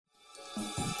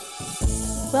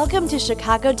Welcome to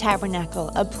Chicago Tabernacle,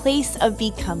 a place of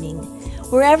becoming.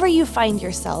 Wherever you find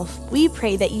yourself, we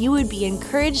pray that you would be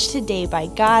encouraged today by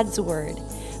God's Word.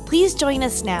 Please join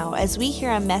us now as we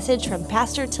hear a message from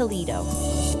Pastor Toledo.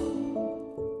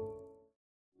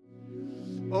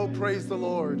 Oh, praise the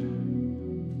Lord.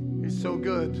 He's so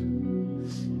good.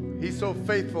 He's so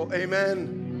faithful. Amen.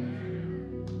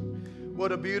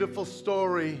 What a beautiful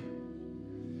story.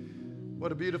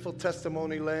 What a beautiful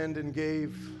testimony Landon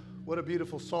gave. What a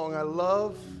beautiful song. I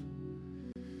love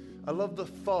the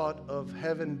thought of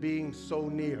heaven being so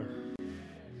near.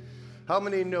 How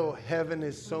many know heaven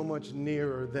is so much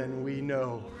nearer than we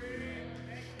know?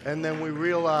 And then we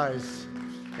realize,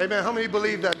 amen, how many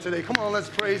believe that today? Come on, let's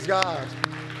praise God.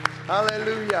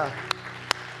 Hallelujah.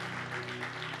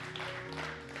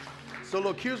 So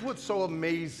look, here's what's so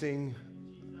amazing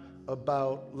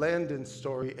about Landon's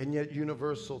story and yet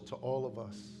universal to all of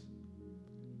us.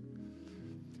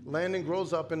 Landon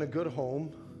grows up in a good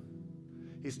home.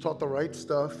 He's taught the right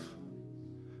stuff,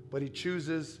 but he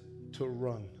chooses to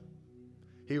run.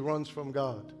 He runs from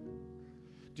God.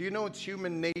 Do you know it's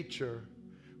human nature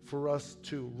for us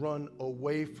to run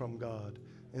away from God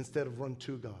instead of run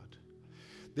to God?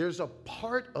 There's a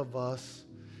part of us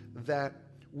that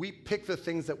we pick the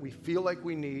things that we feel like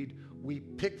we need. We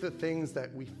pick the things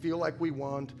that we feel like we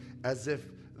want as if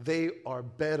they are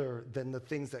better than the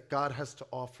things that God has to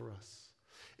offer us.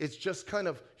 It's just kind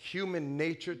of human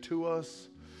nature to us,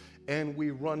 and we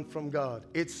run from God.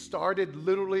 It started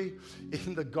literally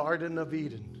in the Garden of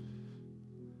Eden.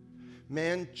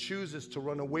 Man chooses to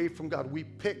run away from God. We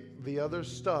pick the other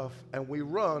stuff and we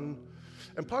run.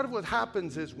 And part of what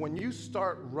happens is when you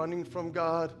start running from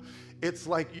God, it's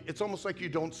almost like you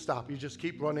don't stop. You just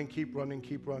keep running, keep running,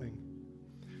 keep running.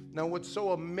 Now, what's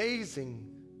so amazing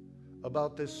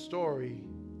about this story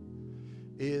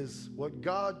is what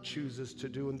God chooses to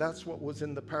do, and that's what was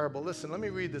in the parable. Listen, let me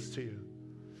read this to you.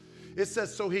 It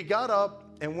says, so he got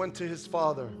up and went to his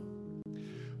father.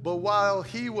 But while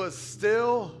he was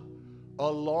still a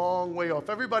long way off,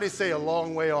 everybody say a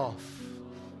long way off.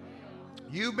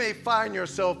 You may find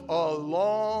yourself a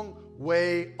long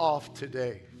way off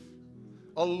today.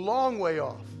 A long way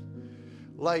off.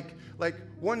 Like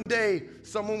one day,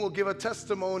 someone will give a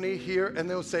testimony here and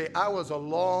they'll say, I was a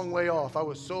long way off. I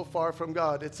was so far from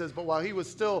God. It says, but while he was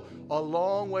still a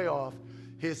long way off,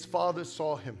 his father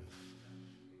saw him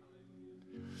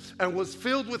and was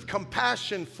filled with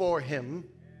compassion for him.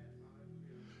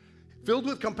 Filled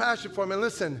with compassion for him. And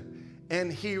listen,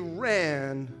 and he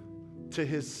ran to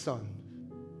his son.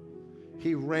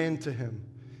 He ran to him.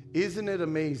 Isn't it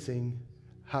amazing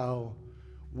how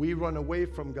we run away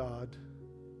from God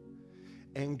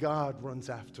and God runs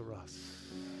after us?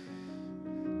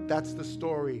 That's the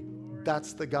story.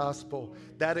 That's the gospel.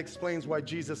 That explains why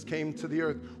Jesus came to the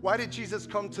earth. Why did Jesus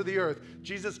come to the earth?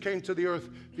 Jesus came to the earth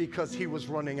because he was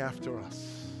running after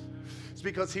us. It's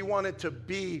because he wanted to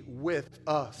be with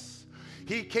us.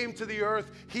 He came to the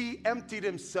earth. He emptied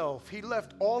himself. He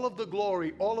left all of the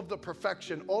glory, all of the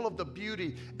perfection, all of the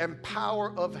beauty and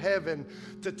power of heaven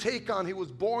to take on. He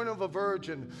was born of a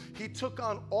virgin. He took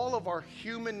on all of our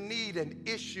human need and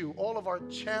issue, all of our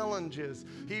challenges.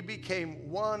 He became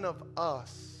one of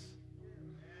us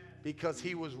because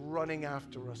he was running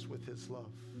after us with his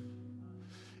love.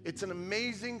 It's an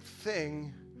amazing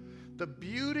thing. The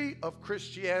beauty of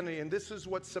Christianity, and this is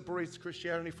what separates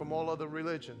Christianity from all other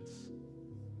religions.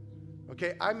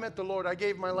 Okay, I met the Lord. I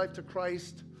gave my life to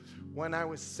Christ when I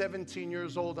was 17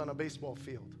 years old on a baseball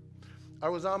field. I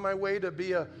was on my way to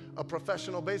be a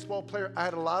professional baseball player. I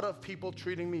had a lot of people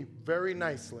treating me very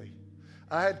nicely.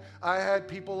 I had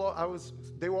people,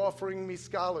 they were offering me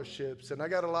scholarships, and I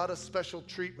got a lot of special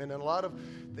treatment, and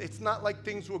it's not like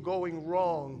things were going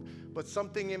wrong, but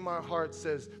something in my heart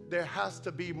says, there has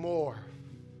to be more.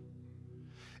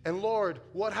 And Lord,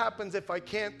 what happens if I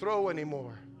can't throw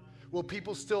anymore? Will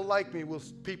people still like me? Will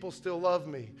people still love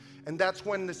me? And that's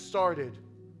when this started.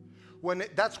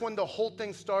 That's when the whole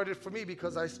thing started for me,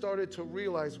 because I started to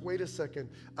realize, wait a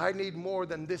second, I need more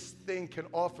than this thing can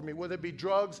offer me. Whether it be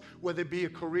drugs, whether it be a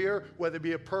career, whether it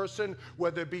be a person,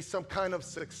 whether it be some kind of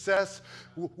success,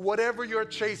 whatever you're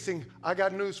chasing, I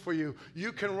got news for you.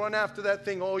 You can run after that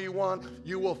thing all you want.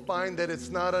 You will find that it's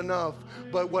not enough.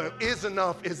 But what is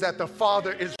enough is that the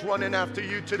Father is running after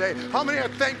you today. How many are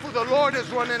thankful the Lord is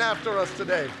running after us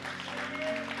today?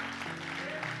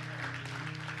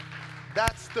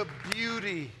 That's the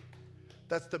beauty.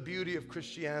 That's the beauty of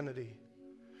Christianity.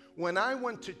 When I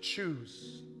went to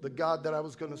choose the God that I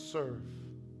was going to serve,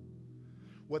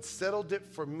 what settled it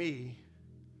for me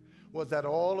was that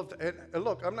and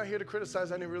look, I'm not here to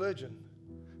criticize any religion,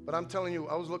 but I'm telling you,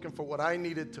 I was looking for what I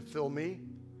needed to fill me,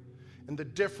 And the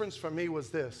difference for me was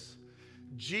this.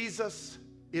 Jesus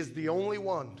is the only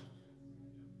one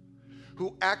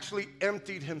who actually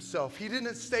emptied himself. He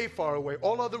didn't stay far away.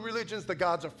 All other religions, the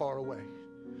gods are far away.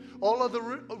 All other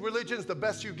religions, the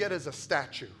best you get is a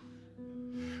statue.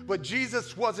 But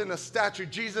Jesus wasn't a statue.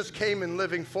 Jesus came in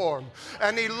living form.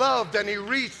 And he loved, and he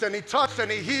reached, and he touched,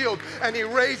 and he healed, and he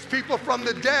raised people from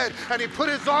the dead, and he put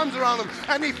his arms around them,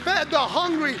 and he fed the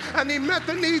hungry, and he met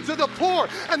the needs of the poor.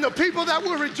 And the people that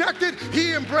were rejected,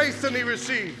 he embraced and he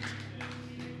received.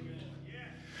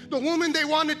 The woman they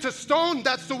wanted to stone,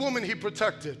 that's the woman he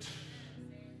protected.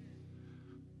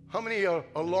 How many are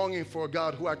longing for a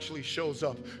God who actually shows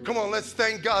up? Come on, let's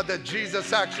thank God that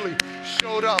Jesus actually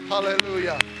showed up.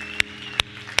 Hallelujah.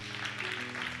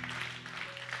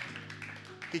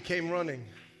 He came running.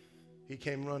 He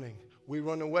came running. We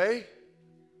run away,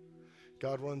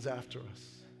 God runs after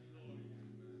us.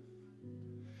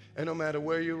 And no matter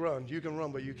where you run, you can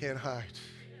run, but you can't hide.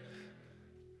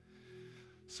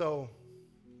 So,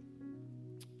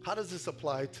 how does this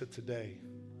apply to today?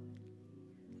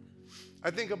 I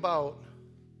think about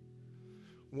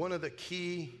one of the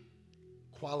key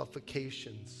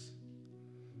qualifications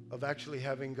of actually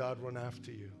having God run after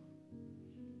you.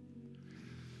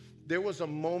 There was a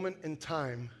moment in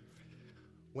time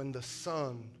when the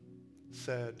Son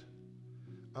said,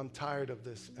 I'm tired of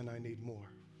this and I need more.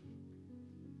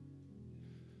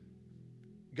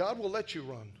 God will let you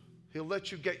run. He'll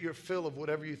let you get your fill of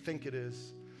whatever you think it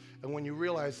is. And when you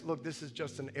realize, look, this is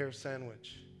just an air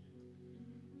sandwich.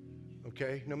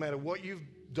 Okay? No matter what you've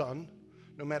done,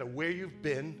 no matter where you've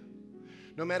been,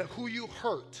 no matter who you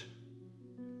hurt,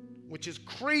 which is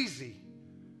crazy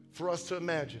for us to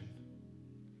imagine.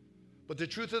 But the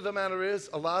truth of the matter is,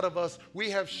 a lot of us, we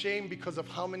have shame because of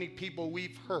how many people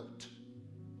we've hurt.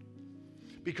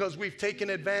 Because we've taken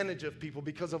advantage of people,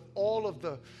 because of all of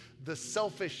the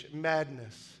selfish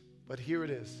madness. But here it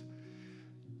is.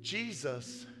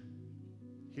 Jesus,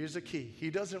 here's the key. He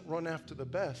doesn't run after the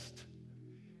best.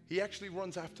 He actually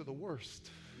runs after the worst.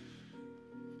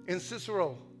 In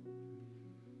Cicero,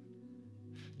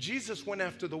 Jesus went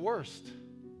after the worst.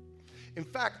 In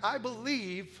fact, I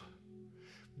believe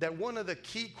that one of the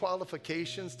key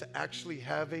qualifications to actually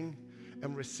having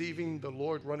and receiving the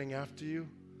Lord running after you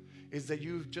is that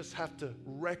you just have to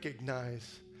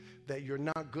recognize that you're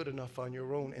not good enough on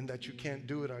your own and that you can't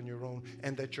do it on your own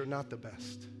and that you're not the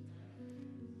best.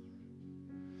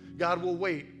 God will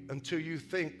wait until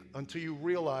you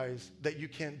realize that you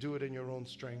can't do it in your own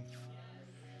strength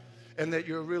and that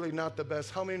you're really not the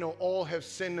best. How many know all have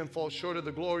sinned and fall short of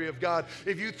the glory of God?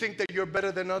 If you think that you're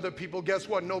better than other people, guess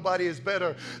what? Nobody is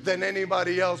better than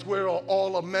anybody else. We're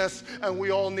all a mess and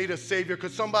we all need a Savior.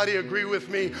 Could somebody agree with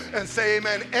me and say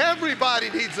amen? Everybody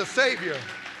needs a Savior.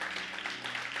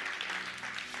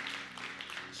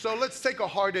 So let's take a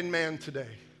hardened man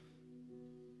today.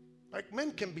 Like,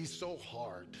 men can be so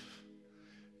hard,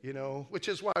 you know, which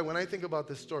is why when I think about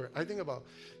this story, I think about,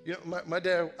 you know, my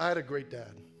dad. I had a great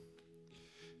dad.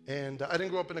 And I didn't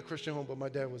grow up in a Christian home, but my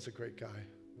dad was a great guy.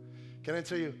 Can I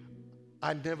tell you,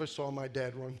 I never saw my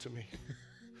dad run to me.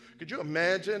 Could you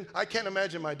imagine? I can't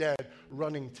imagine my dad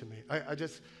running to me.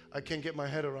 I can't get my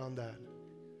head around that.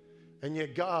 And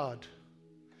yet God,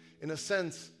 in a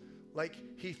sense, like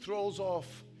he throws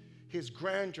off his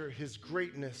grandeur, his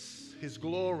greatness, his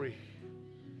glory,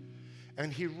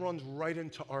 and he runs right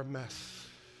into our mess.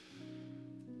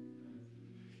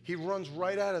 He runs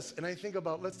right at us. And I think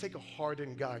about, let's take a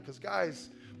hardened guy. Because guys,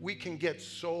 we can get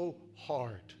so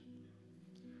hard.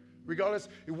 Regardless,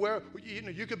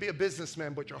 you could be a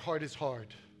businessman, but your heart is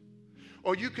hard.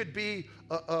 Or you could be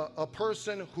a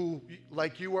person who,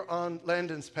 like you were on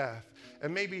Landon's path,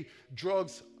 and maybe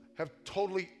drugs have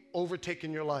totally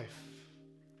overtaken your life.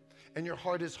 And your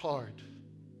heart is hard.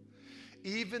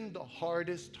 Even the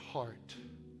hardest heart,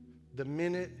 the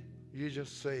minute you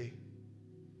just say,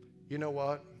 you know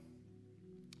what?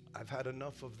 I've had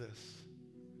enough of this.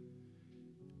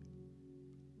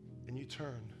 And you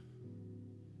turn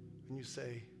and you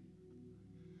say,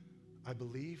 I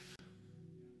believe,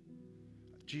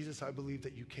 Jesus, I believe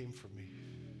that you came for me.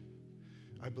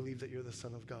 I believe that you're the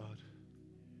Son of God.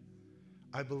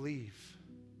 I believe,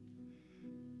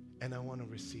 and I want to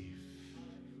receive.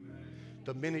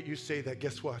 The minute you say that,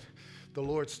 guess what? The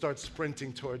Lord starts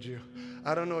sprinting towards you.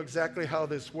 I don't know exactly how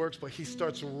this works, but he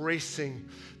starts racing.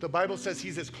 The Bible says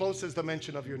he's as close as the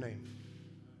mention of your name.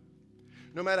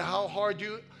 No matter how hard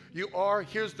you are,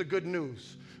 here's the good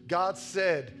news. God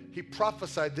said, he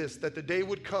prophesied this, that the day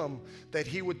would come that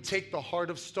he would take the heart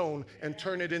of stone and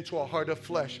turn it into a heart of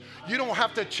flesh. You don't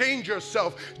have to change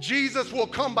yourself. Jesus will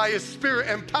come by his spirit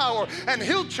and power, and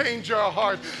he'll change your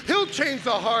heart. He'll change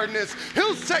the hardness.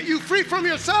 He'll set you free from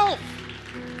yourself.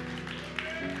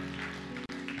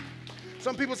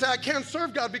 Some people say, I can't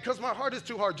serve God because my heart is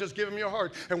too hard. Just give him your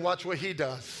heart and watch what he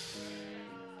does.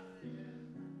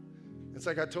 It's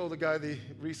like I told the guy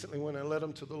recently when I led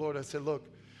him to the Lord, I said, look,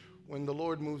 when the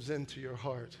Lord moves into your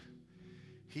heart,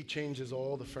 he changes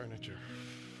all the furniture.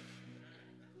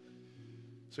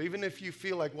 So even if you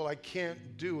feel like, well, I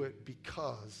can't do it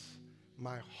because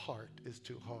my heart is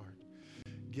too hard,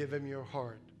 give him your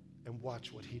heart and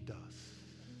watch what he does.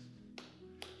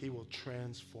 He will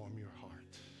transform your heart.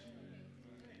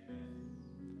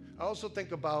 I also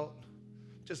think about,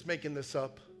 just making this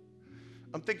up,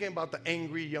 I'm thinking about the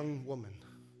angry young woman,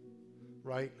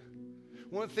 right?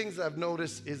 One of the things I've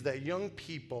noticed is that young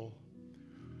people,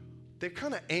 they're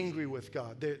kind of angry with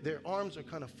God. Their arms are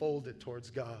kind of folded towards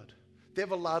God. They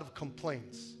have a lot of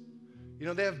complaints. You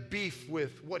know, they have beef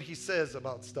with what he says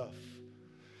about stuff.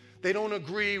 They don't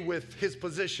agree with his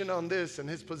position on this and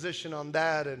his position on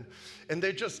that, and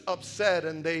they're just upset,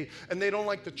 and they don't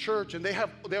like the church, and they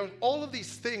have all of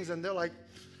these things, and they're like,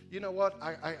 you know what,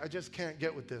 I just can't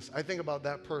get with this. I think about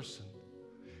that person,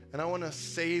 and I want to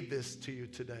say this to you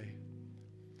today.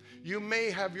 You may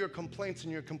have your complaints,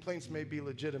 and your complaints may be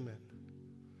legitimate,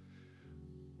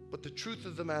 but the truth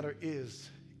of the matter is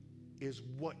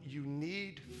what you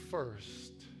need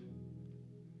first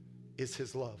is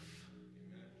his love.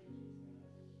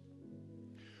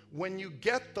 When you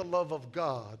get the love of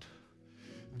God,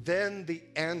 then the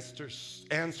answers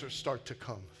start to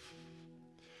come.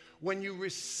 When you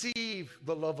receive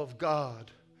the love of God,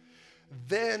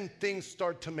 then things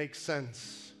start to make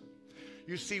sense.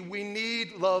 You see, we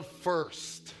need love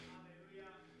first.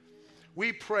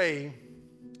 We pray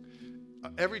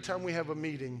every time we have a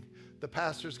meeting. The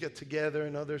pastors get together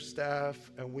and other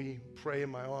staff, and we pray in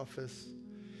my office.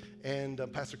 And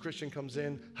Pastor Christian comes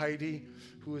in. Heidi,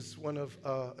 who is one of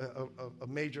a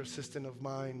major assistant of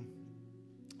mine,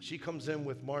 she comes in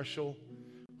with Marshall,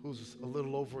 who's a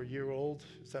little over a year old.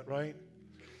 Is that right?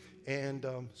 And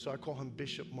so I call him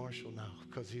Bishop Marshall now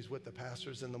because he's with the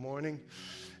pastors in the morning.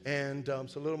 And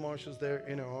so little Marshall's there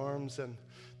in her arms. And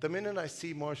the minute I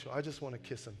see Marshall, I just want to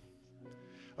kiss him.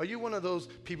 Are you one of those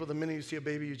people, the minute you see a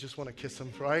baby, you just want to kiss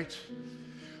him, right?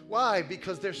 Why?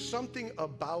 Because there's something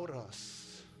about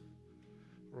us,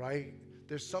 right?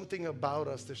 There's something about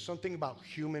us. There's something about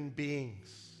human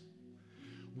beings.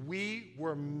 We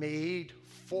were made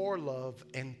for love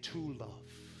and to love.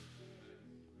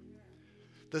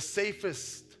 The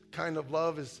safest kind of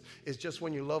love is just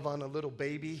when you love on a little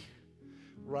baby,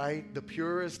 right? The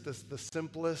purest, the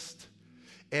simplest.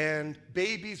 And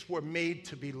babies were made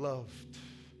to be loved.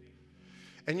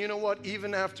 And you know what?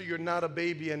 Even after you're not a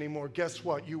baby anymore, guess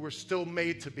what? You were still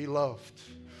made to be loved.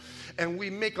 And we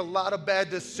make a lot of bad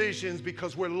decisions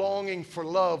because we're longing for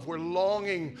love. We're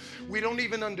longing. We don't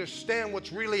even understand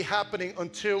what's really happening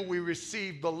until we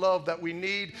receive the love that we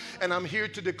need. And I'm here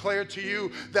to declare to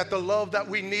you that the love that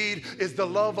we need is the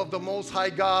love of the Most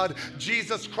High God,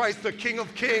 Jesus Christ, the King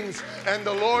of Kings and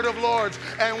the Lord of Lords.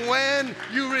 And when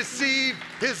you receive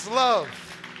his love,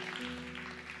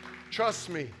 trust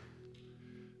me.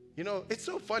 You know, it's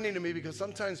so funny to me because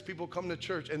sometimes people come to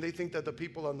church and they think that the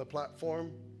people on the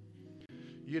platform,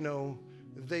 you know,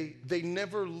 they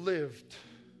never lived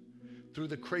through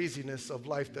the craziness of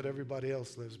life that everybody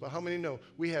else lives. But how many know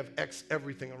we have X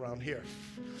everything around here?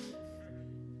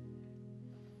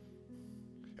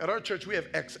 At our church, we have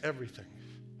X everything.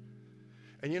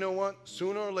 And you know what?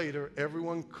 Sooner or later,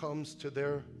 everyone comes to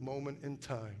their moment in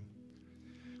time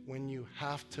when you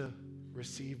have to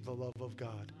receive the love of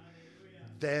God.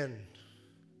 Then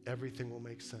everything will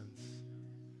make sense.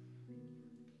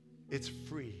 It's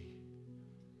free.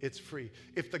 It's free.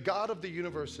 If the God of the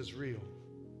universe is real,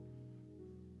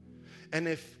 and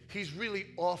if he's really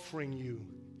offering you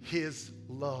his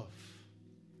love,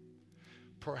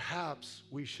 perhaps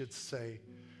we should say,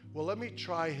 well, let me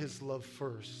try his love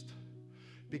first,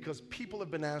 because people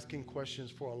have been asking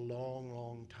questions for a long,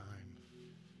 long time.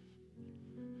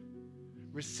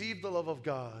 Receive the love of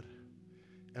God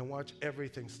and watch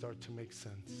everything start to make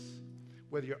sense.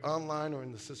 Whether you're online or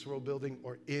in the Cicero building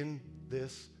or in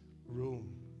this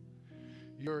room,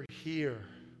 you're here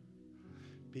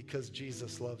because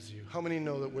Jesus loves you. How many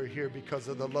know that we're here because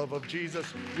of the love of Jesus?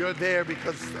 You're there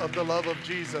because of the love of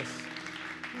Jesus.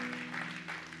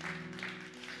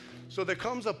 So there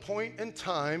comes a point in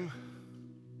time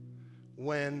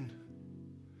when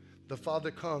the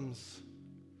Father comes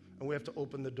And we have to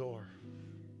open the door.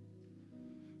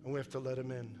 And we have to let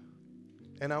him in.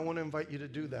 And I want to invite you to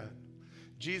do that.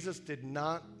 Jesus did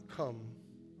not come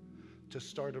to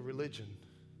start a religion.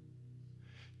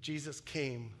 Jesus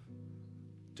came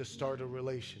to start a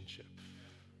relationship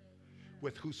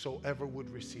with whosoever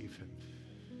would receive him.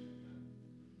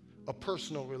 A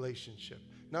personal relationship.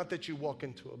 Not that you walk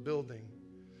into a building.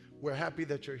 We're happy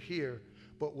that you're here,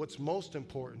 but what's most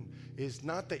important is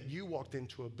not that you walked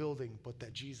into a building, but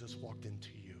that Jesus walked into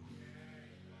you.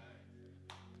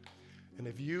 And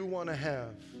if you want to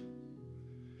have,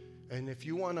 and if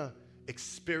you want to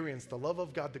experience the love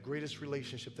of God, the greatest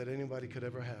relationship that anybody could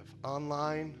ever have,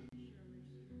 online,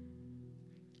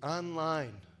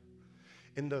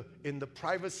 in the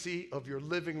privacy of your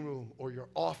living room or your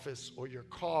office or your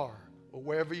car or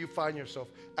wherever you find yourself,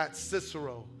 at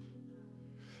Cicero,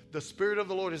 the Spirit of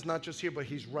the Lord is not just here, but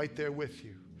he's right there with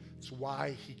you. It's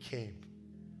why he came.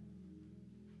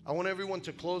 I want everyone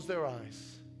to close their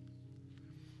eyes.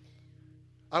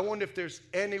 I wonder if there's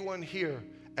anyone here,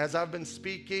 as I've been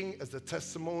speaking, as the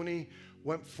testimony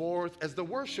went forth, as the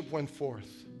worship went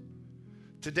forth.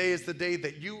 Today is the day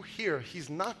that you hear he's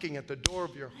knocking at the door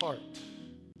of your heart.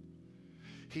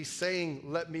 He's saying,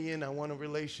 let me in. I want a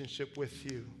relationship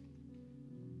with you.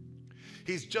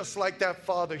 He's just like that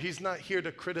father. He's not here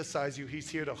to criticize you. He's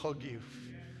here to hug you.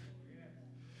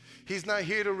 He's not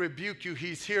here to rebuke you.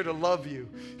 He's here to love you.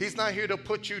 He's not here to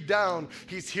put you down.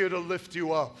 He's here to lift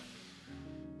you up.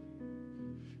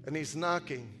 And he's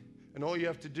knocking. And all you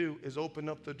have to do is open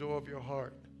up the door of your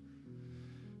heart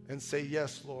and say,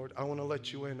 yes, Lord, I want to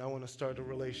let you in. I want to start a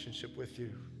relationship with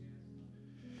you.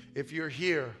 If you're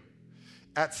here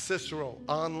at Cicero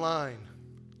online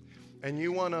and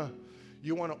you want to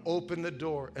open the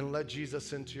door and let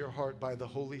Jesus into your heart by the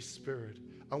Holy Spirit,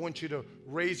 I want you to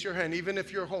raise your hand. Even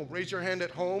if you're home, raise your hand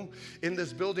at home. In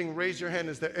this building, raise your hand.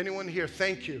 Is there anyone here?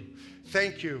 Thank you.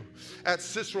 Thank you. At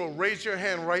Cicero, raise your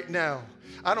hand right now.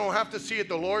 I don't have to see it.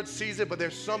 The Lord sees it, but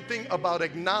there's something about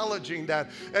acknowledging that.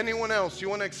 Anyone else, you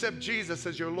want to accept Jesus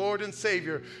as your Lord and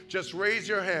Savior, just raise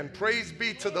your hand. Praise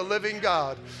be to the living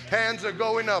God. Hands are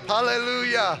going up.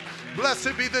 Hallelujah.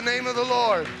 Blessed be the name of the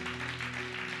Lord.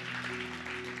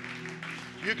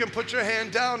 You can put your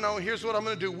hand down now. Here's what I'm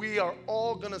going to do. We are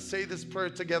all going to say this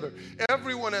prayer together.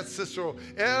 Everyone at Cicero,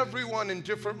 everyone in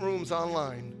different rooms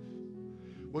online,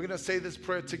 we're going to say this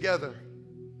prayer together.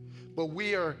 But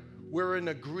we're in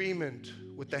agreement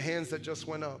with the hands that just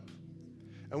went up.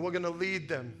 And we're going to lead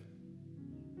them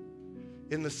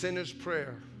in the sinner's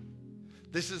prayer.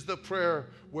 This is the prayer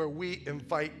where we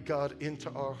invite God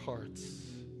into our hearts.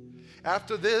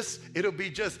 After this, it'll be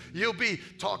just, you'll be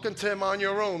talking to him on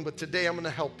your own, but today I'm going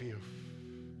to help you.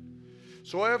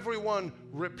 So everyone,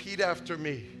 repeat after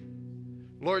me.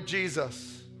 Lord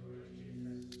Jesus,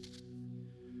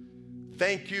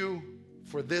 thank you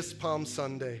for this Palm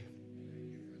Sunday.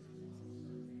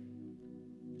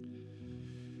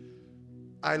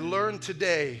 I learned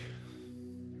today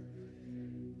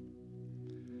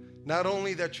not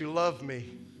only that you love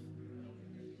me,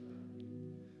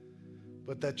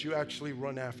 but that you actually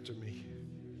run after me.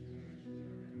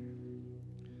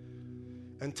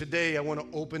 And today I want to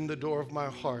open the door of my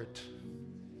heart.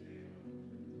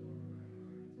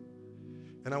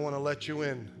 And I want to let you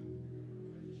in.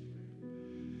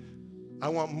 I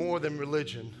want more than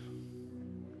religion.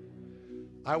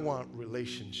 I want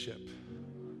relationship.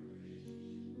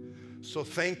 So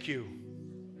thank you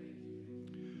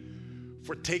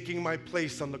for taking my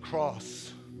place on the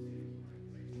cross.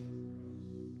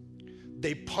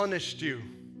 They punished you.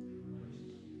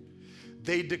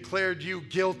 They declared you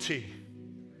guilty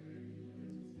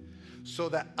so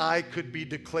that I could be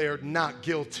declared not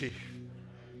guilty.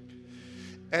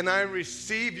 And I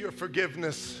receive your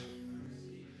forgiveness.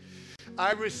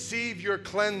 I receive your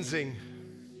cleansing.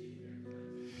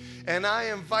 And I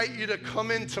invite you to come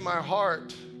into my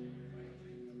heart.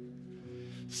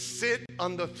 Sit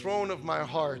on the throne of my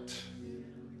heart.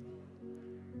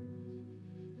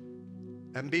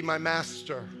 And be my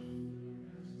master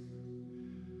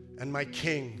and my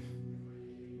king.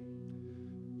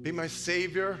 Be my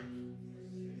savior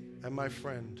and my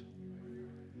friend.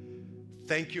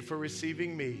 Thank you for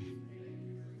receiving me,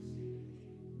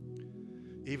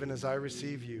 even as I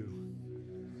receive you.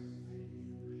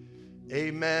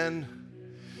 Amen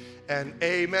and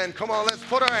amen. Come on, let's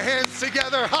put our hands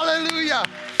together. Hallelujah.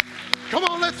 Come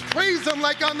on, let's praise him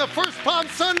like on the first Palm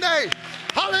Sunday.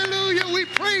 Hallelujah. We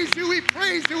praise you. We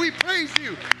praise you. We praise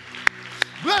you.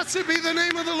 Blessed be the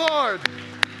name of the Lord.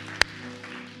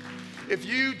 If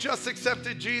you just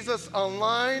accepted Jesus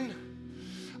online,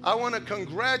 I want to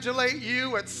congratulate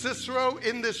you at Cicero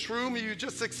in this room. You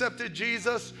just accepted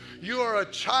Jesus. You are a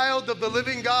child of the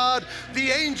living God. The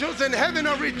angels in heaven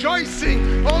are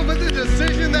rejoicing over the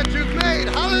decision that you've made.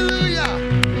 Hallelujah.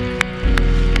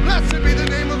 Blessed be the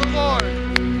name of the Lord.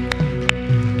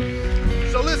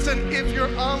 So listen, if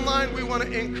you're online, we want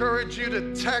to encourage you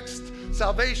to text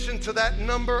salvation to that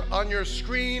number on your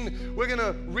screen. We're going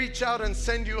to reach out and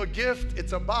send you a gift.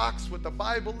 It's a box with the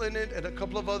Bible in it and a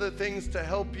couple of other things to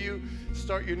help you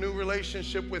start your new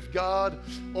relationship with God.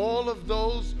 All of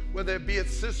those, whether it be at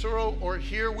Cicero or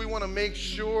here, we want to make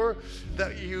sure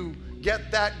that you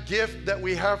get that gift that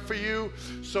we have for you.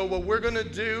 So what we're going to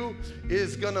do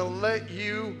is going to let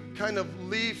you kind of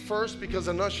leave first because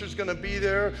an usher's going to be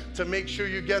there to make sure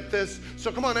you get this.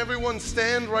 So come on, everyone,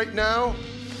 stand right now.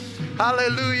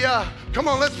 Hallelujah. Come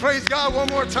on, let's praise God one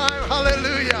more time.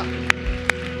 Hallelujah.